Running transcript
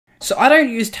So I don't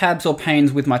use tabs or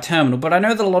panes with my terminal, but I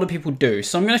know that a lot of people do.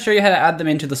 So I'm going to show you how to add them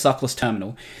into the Suckless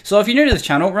terminal. So if you're new to this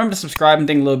channel, remember to subscribe and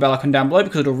ding the little bell icon down below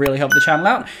because it'll really help the channel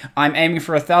out. I'm aiming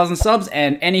for 1,000 subs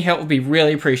and any help would be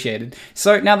really appreciated.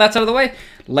 So now that's out of the way,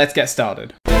 let's get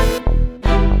started.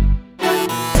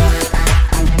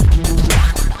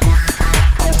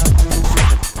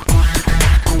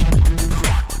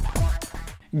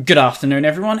 Good afternoon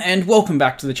everyone and welcome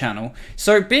back to the channel.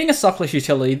 So being a Suckless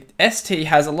utility, ST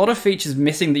has a lot of features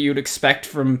missing that you would expect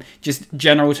from just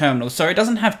general terminals. So it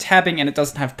doesn't have tabbing and it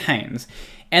doesn't have panes.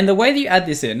 And the way that you add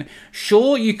this in,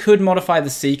 sure you could modify the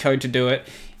C code to do it,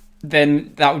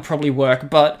 then that would probably work,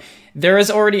 but there is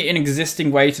already an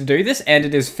existing way to do this and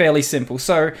it is fairly simple.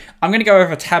 So I'm going to go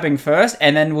over tabbing first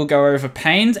and then we'll go over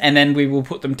panes and then we will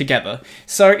put them together.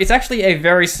 So it's actually a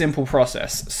very simple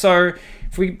process. So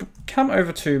if we come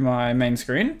over to my main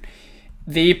screen,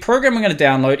 the program I'm going to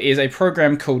download is a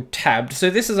program called Tabbed. So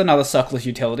this is another Suckless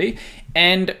utility,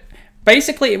 and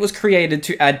basically it was created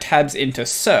to add tabs into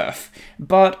Surf,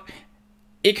 but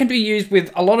it can be used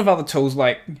with a lot of other tools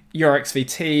like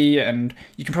URXVT, and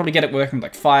you can probably get it working with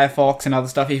like Firefox and other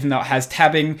stuff, even though it has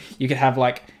tabbing. You could have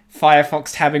like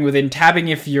Firefox tabbing within tabbing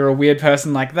if you're a weird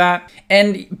person like that.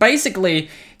 And basically,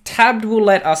 Tabbed will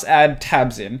let us add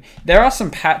tabs in. There are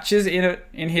some patches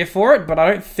in here for it, but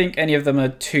I don't think any of them are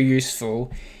too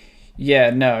useful. Yeah,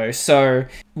 no. So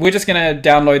we're just going to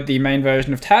download the main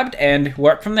version of Tabbed and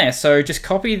work from there. So just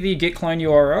copy the git clone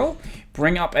URL,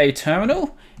 bring up a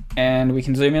terminal, and we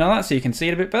can zoom in on that so you can see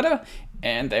it a bit better.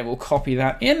 And then we'll copy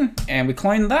that in, and we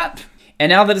clone that. And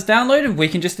now that it's downloaded, we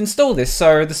can just install this.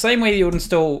 So the same way you would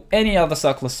install any other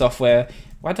Suckless software.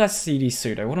 Why did I cd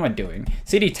sudo? What am I doing?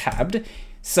 Cd tabbed.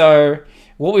 So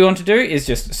what we want to do is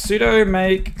just sudo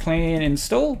make clean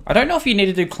install. I don't know if you need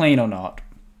to do clean or not.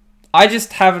 I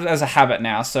just have it as a habit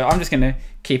now, so I'm just going to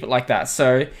keep it like that.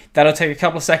 So that'll take a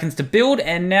couple of seconds to build,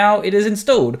 and now it is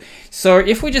installed. So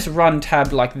if we just run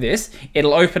tabbed like this,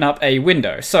 it'll open up a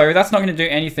window. So that's not going to do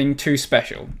anything too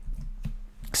special.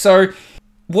 So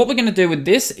what we're going to do with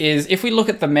this is, if we look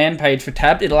at the man page for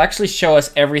tabbed, it'll actually show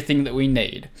us everything that we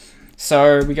need.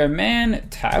 So we go man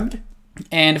tabbed.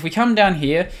 And if we come down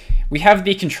here, we have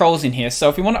the controls in here. So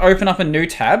if we want to open up a new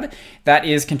tab, that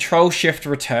is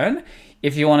Control-Shift-Return.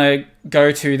 If you want to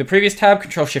go to the previous tab,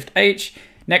 Control-Shift-H.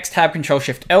 Next tab,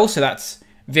 Control-Shift-L. So that's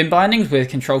Vim bindings with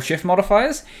Control-Shift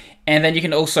modifiers. And then you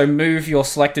can also move your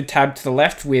selected tab to the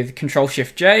left with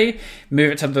Control-Shift-J.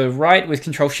 Move it to the right with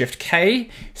Control-Shift-K.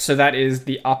 So that is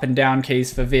the up and down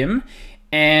keys for Vim.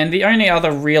 And the only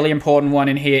other really important one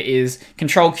in here is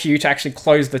Control-Q to actually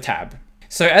close the tab.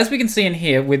 So as we can see in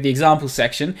here with the example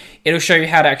section, it'll show you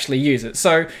how to actually use it.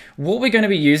 So what we're going to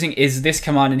be using is this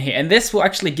command in here, and this will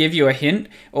actually give you a hint,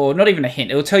 or not even a hint,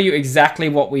 it'll tell you exactly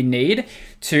what we need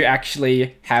to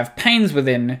actually have panes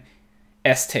within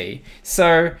ST.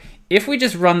 So if we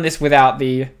just run this without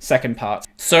the second part,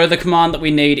 so the command that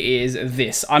we need is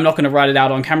this. I'm not going to write it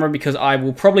out on camera because I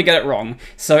will probably get it wrong.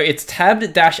 So it's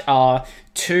tabbed-r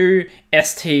to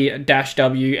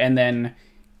st-w and then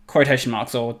quotation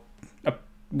marks or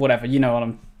whatever, you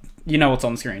know what's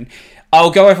on the screen.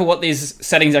 I'll go over what these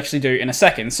settings actually do in a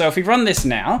second. So if we run this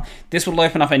now, this will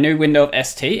open up a new window of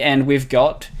ST, and we've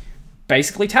got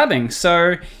basically tabbing.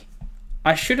 So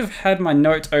I should have had my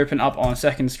notes open up on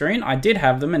second screen. I did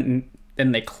have them, and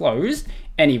then they closed.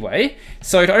 Anyway,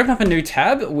 so to open up a new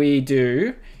tab, we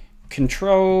do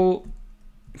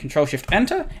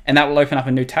Control-Shift-Enter, and that will open up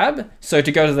a new tab. So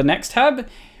to go to the next tab,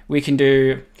 we can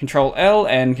do Control-L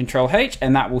and Control-H,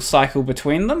 and that will cycle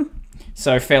between them.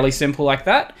 So fairly simple like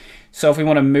that. So if we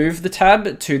want to move the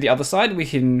tab to the other side, we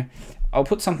can, I'll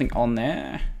put something on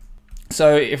there.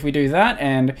 So if we do that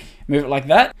and move it like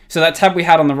that, so that tab we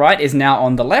had on the right is now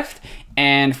on the left.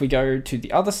 And if we go to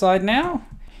the other side now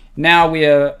we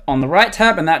are on the right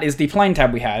tab, and that is the plain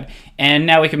tab we had. And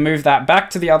now we can move that back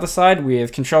to the other side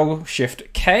with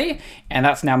Control-Shift-K, and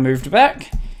that's now moved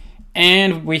back.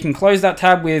 And we can close that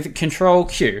tab with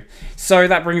Control-Q. So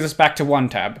that brings us back to one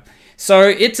tab. So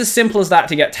it's as simple as that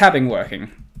to get tabbing working.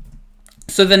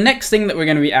 So the next thing that we're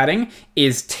going to be adding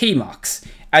is tmux,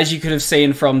 as you could have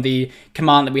seen from the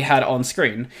command that we had on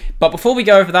screen. But before we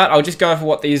go over that, I'll just go over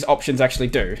what these options actually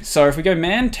do. So if we go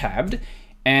man tabbed,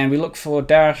 and we look for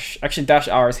dash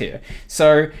R is here.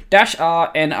 So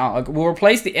 -r narg, we'll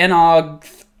replace the narg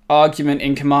argument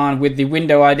in command with the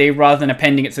window ID rather than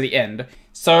appending it to the end.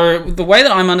 So the way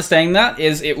that I'm understanding that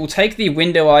is it will take the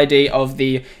window ID of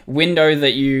the window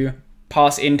that you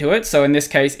pass into it. So in this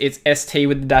case, it's ST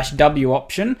with the -W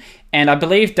option. And I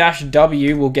believe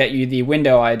 -W will get you the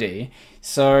window ID.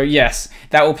 So yes,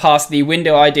 that will pass the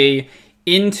window ID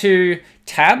into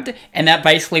tabbed, and that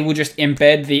basically will just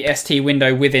embed the ST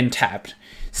window within tabbed.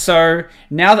 So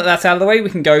now that that's out of the way, we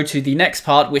can go to the next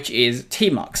part, which is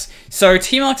tmux. So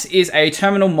tmux is a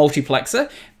terminal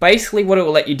multiplexer. Basically what it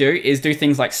will let you do is do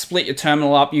things like split your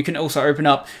terminal up. You can also open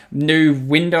up new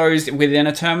windows within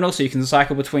a terminal, so you can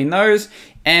cycle between those,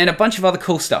 and a bunch of other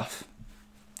cool stuff.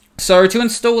 So to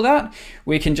install that,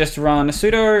 we can just run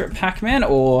sudo pacman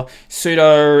or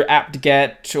sudo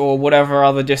apt-get or whatever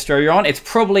other distro you're on. It's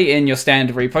probably in your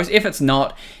standard repos. If it's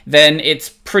not, then it's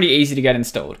pretty easy to get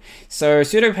installed. So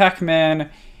sudo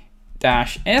pacman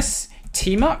 -s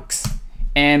tmux,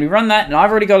 and we run that, and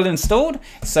I've already got it installed,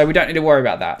 so we don't need to worry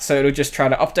about that. So it'll just try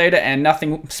to update it, and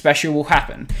nothing special will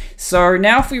happen. So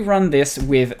now if we run this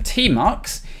with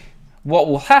tmux, what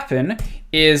will happen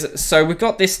is, so we've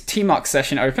got this tmux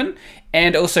session open,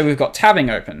 and also we've got tabbing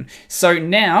open. So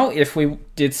now if we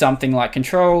did something like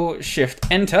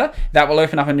Control-Shift-Enter, that will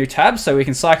open up a new tab, so we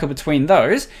can cycle between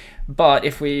those. But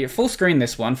if we full screen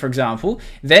this one, for example,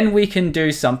 then we can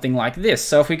do something like this.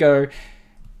 So if we go,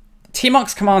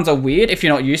 tmux commands are weird if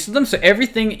you're not used to them, so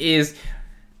everything is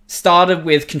started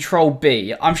with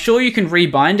Control-B. I'm sure you can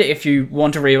rebind it if you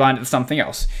want to rebind it to something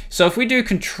else. So if we do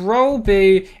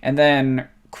Control-B and then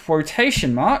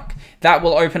quotation mark, that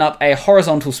will open up a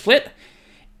horizontal split.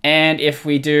 And if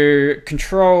we do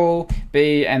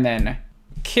Control-B and then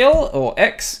kill or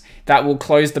X, that will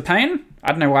close the pane.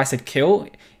 I don't know why I said kill.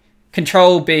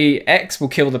 Control-B X will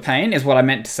kill the pane is what I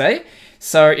meant to say.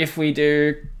 So if we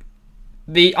do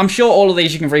I'm sure all of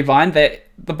these you can rebind.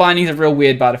 The bindings are real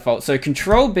weird by default. So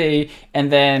Control-B and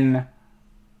then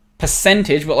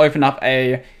percentage will open up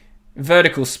a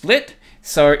vertical split.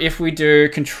 So if we do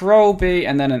Control-B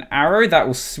and then an arrow, that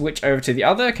will switch over to the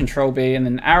other. Control-B and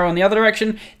then an arrow in the other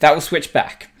direction, that will switch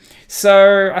back.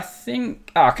 So I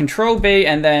think Control-B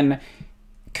and then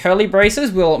curly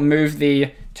braces will move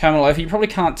the terminal over. You probably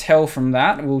can't tell from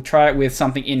that. We'll try it with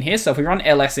something in here. So if we run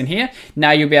ls in here,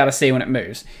 now you'll be able to see when it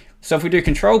moves. So if we do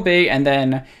Control-B and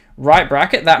then right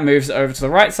bracket, that moves over to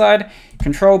the right side.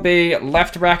 Control-B,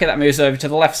 left bracket, that moves over to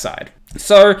the left side.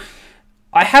 So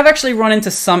I have actually run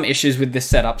into some issues with this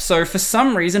setup. So for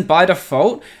some reason, by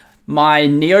default, my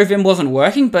NeoVim wasn't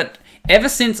working, but ever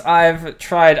since I've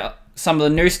tried some of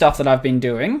the new stuff that I've been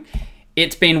doing,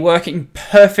 it's been working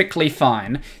perfectly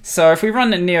fine. So if we run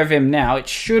the NeoVim now, it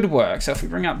should work. So if we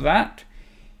bring up that,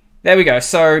 there we go.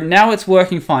 So now it's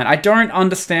working fine. I don't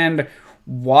understand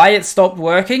why it stopped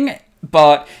working,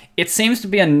 but it seems to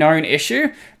be a known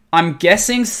issue. I'm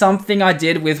guessing something I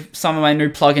did with some of my new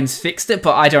plugins fixed it,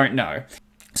 but I don't know.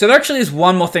 So there actually is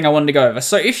one more thing I wanted to go over.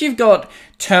 So if you've got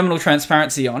terminal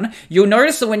transparency on, you'll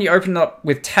notice that when you open it up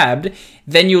with tabbed,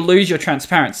 then you'll lose your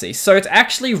transparency. So it's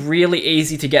actually really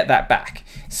easy to get that back.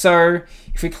 So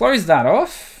if we close that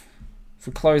off,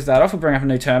 we'll bring up a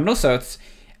new terminal, so it's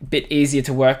a bit easier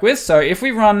to work with. So if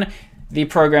we run the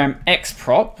program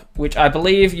xprop, which I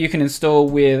believe you can install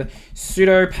with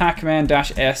sudo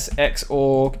pacman-s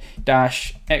xorg-xprop.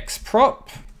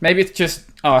 Maybe it's just,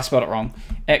 oh, I spelled it wrong.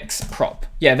 Xprop.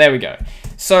 Yeah, there we go.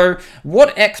 So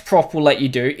what xprop will let you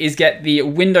do is get the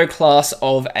window class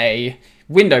of a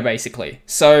window, basically.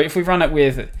 So if we run it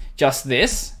with just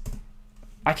this,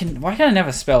 why can I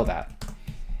never spell that?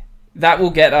 That will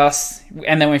get us,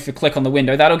 and then if we click on the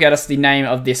window, that'll get us the name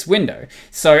of this window.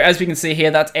 So as we can see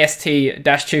here, that's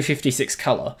ST-256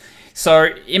 color. So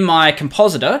in my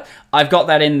compositor, I've got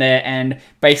that in there, and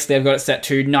basically I've got it set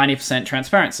to 90%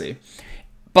 transparency.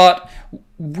 But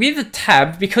with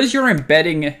tab, because you're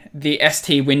embedding the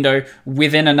ST window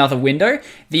within another window,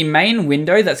 the main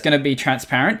window that's going to be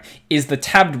transparent is the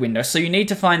tabbed window. So you need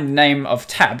to find the name of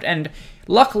tabbed, and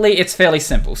luckily it's fairly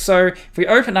simple. So if we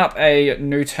open up a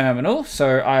new terminal,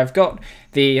 so I've got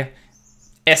the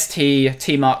ST,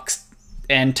 tmux,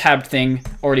 and tabbed thing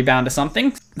already bound to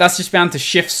something. That's just bound to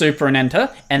Shift, Super, and Enter,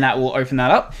 and that will open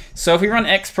that up. So if we run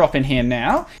xprop in here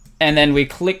now, and then we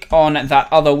click on that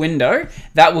other window,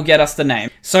 that will get us the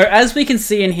name. So as we can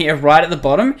see in here right at the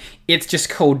bottom, it's just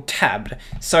called tabbed.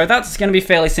 So that's going to be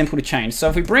fairly simple to change. So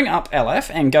if we bring up LF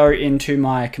and go into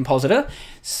my compositor,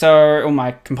 or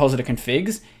my compositor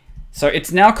configs, so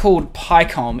it's now called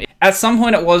PyCom. At some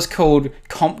point it was called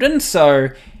Compton, so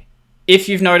if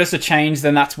you've noticed a change,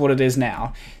 then that's what it is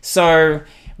now. So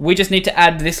we just need to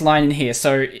add this line in here.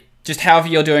 So just however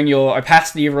you're doing your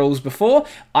opacity rules before,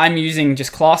 I'm using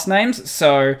just class names,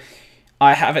 so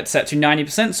I have it set to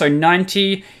 90%, so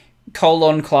 90 :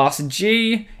 class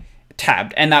G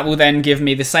tabbed, and that will then give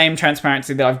me the same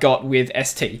transparency that I've got with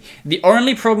ST. The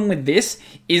only problem with this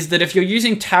is that if you're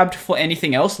using tabbed for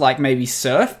anything else, like maybe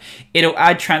surf, it'll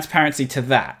add transparency to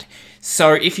that.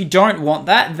 So if you don't want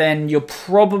that, then you're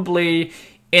probably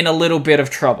in a little bit of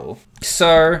trouble.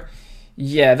 So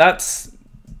yeah, that's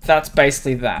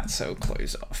basically that. So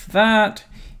close off that,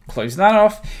 close that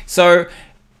off. So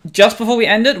just before we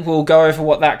end it, we'll go over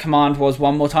what that command was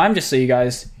one more time, just so you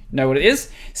guys know what it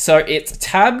is. So it's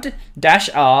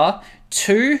tabbed-r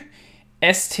to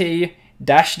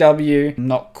st-w,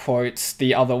 not quotes,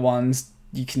 the other ones,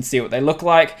 you can see what they look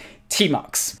like,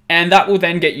 tmux. And that will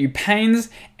then get you panes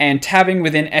and tabbing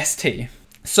within st.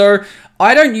 So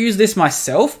I don't use this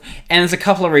myself, and there's a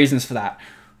couple of reasons for that.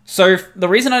 So the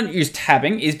reason I don't use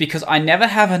tabbing is because I never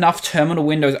have enough terminal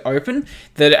windows open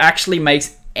that it actually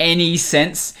makes any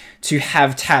sense to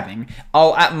have tabbing.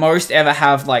 I'll at most ever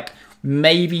have like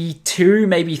maybe 2,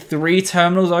 maybe 3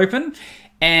 terminals open,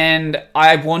 and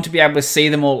I want to be able to see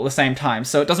them all at the same time.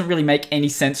 So it doesn't really make any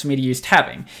sense for me to use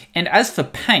tabbing. And as for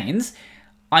panes,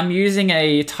 I'm using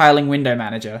a tiling window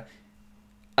manager.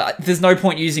 There's no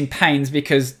point using panes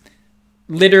because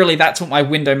literally that's what my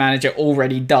window manager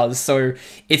already does. So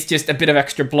it's just a bit of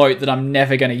extra bloat that I'm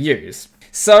never going to use.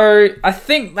 So I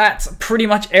think that's pretty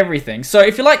much everything. So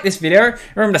if you like this video,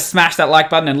 remember to smash that like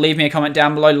button and leave me a comment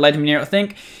down below to let me know what you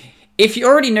think. If you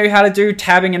already know how to do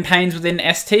tabbing and panes within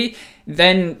ST,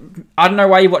 then I don't know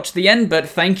why you watched the end, but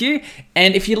thank you.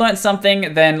 And if you learned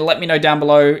something, then let me know down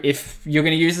below if you're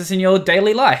going to use this in your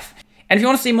daily life. And if you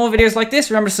want to see more videos like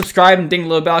this, remember to subscribe and ding the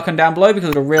little bell icon down below because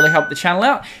it'll really help the channel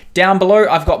out. Down below,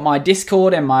 I've got my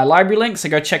Discord and my library links, so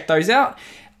go check those out.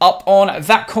 Up on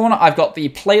that corner, I've got the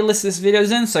playlist this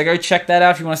video's in, so go check that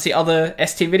out if you want to see other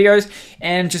ST videos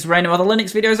and just random other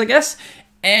Linux videos, I guess.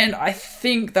 And I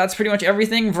think that's pretty much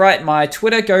everything. Right, my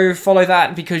Twitter, go follow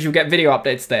that because you'll get video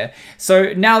updates there.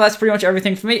 So now that's pretty much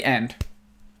everything for me, and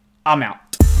I'm out.